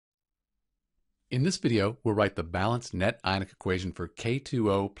In this video, we'll write the balanced net ionic equation for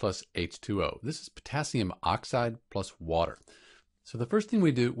K2O plus H2O. This is potassium oxide plus water. So the first thing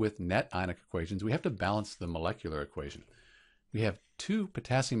we do with net ionic equations, we have to balance the molecular equation. We have two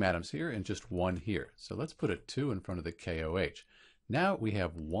potassium atoms here and just one here. So let's put a 2 in front of the KOH. Now we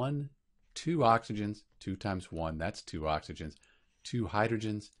have two oxygens, 2 times 1, that's 2 oxygens, 2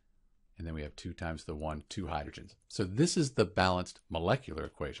 hydrogens, and then we have 2 times the 1, 2 hydrogens. So this is the balanced molecular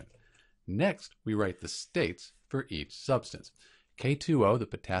equation. Next, we write the states for each substance. K2O, the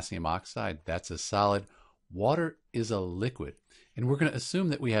potassium oxide, that's a solid. Water is a liquid. And we're going to assume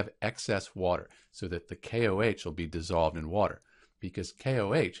that we have excess water so that the KOH will be dissolved in water. Because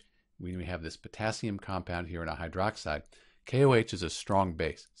KOH, when we have this potassium compound here in a hydroxide, KOH is a strong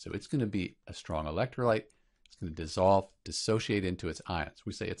base. So it's going to be a strong electrolyte. It's going to dissolve, dissociate into its ions.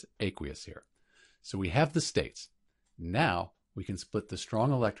 We say it's aqueous here. So we have the states. Now, we can split the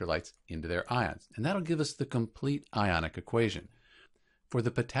strong electrolytes into their ions, and that'll give us the complete ionic equation. For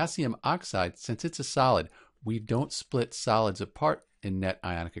the potassium oxide, since it's a solid, we don't split solids apart in net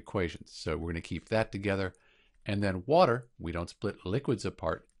ionic equations, so we're going to keep that together. And then water, we don't split liquids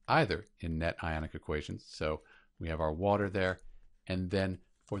apart either in net ionic equations, so we have our water there. And then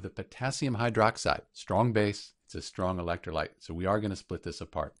for the potassium hydroxide, strong base, it's a strong electrolyte, so we are going to split this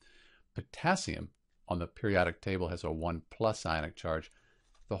apart. Potassium on the periodic table has a 1 plus ionic charge.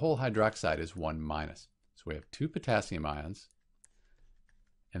 The whole hydroxide is 1 minus. So we have 2 potassium ions,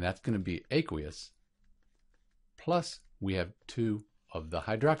 and that's going to be aqueous, plus we have 2 of the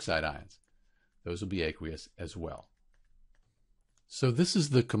hydroxide ions. Those will be aqueous as well. So this is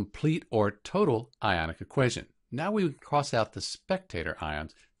the complete or total ionic equation. Now we would cross out the spectator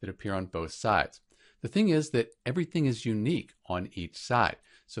ions that appear on both sides. The thing is that everything is unique on each side.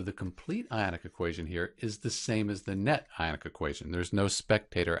 So the complete ionic equation here is the same as the net ionic equation. There's no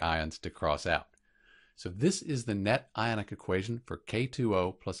spectator ions to cross out. So this is the net ionic equation for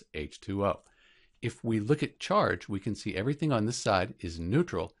K2O plus H2O. If we look at charge, we can see everything on this side is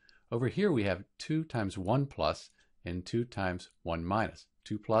neutral. Over here we have 2 times 1 plus and 2 times 1 minus.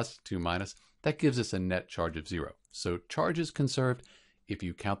 2 plus, 2 minus. That gives us a net charge of 0. So charge is conserved. If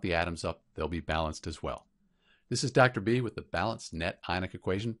you count the atoms up, they'll be balanced as well. This is Dr. B with the balanced net ionic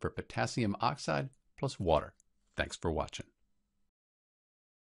equation for potassium oxide plus water. Thanks for watching.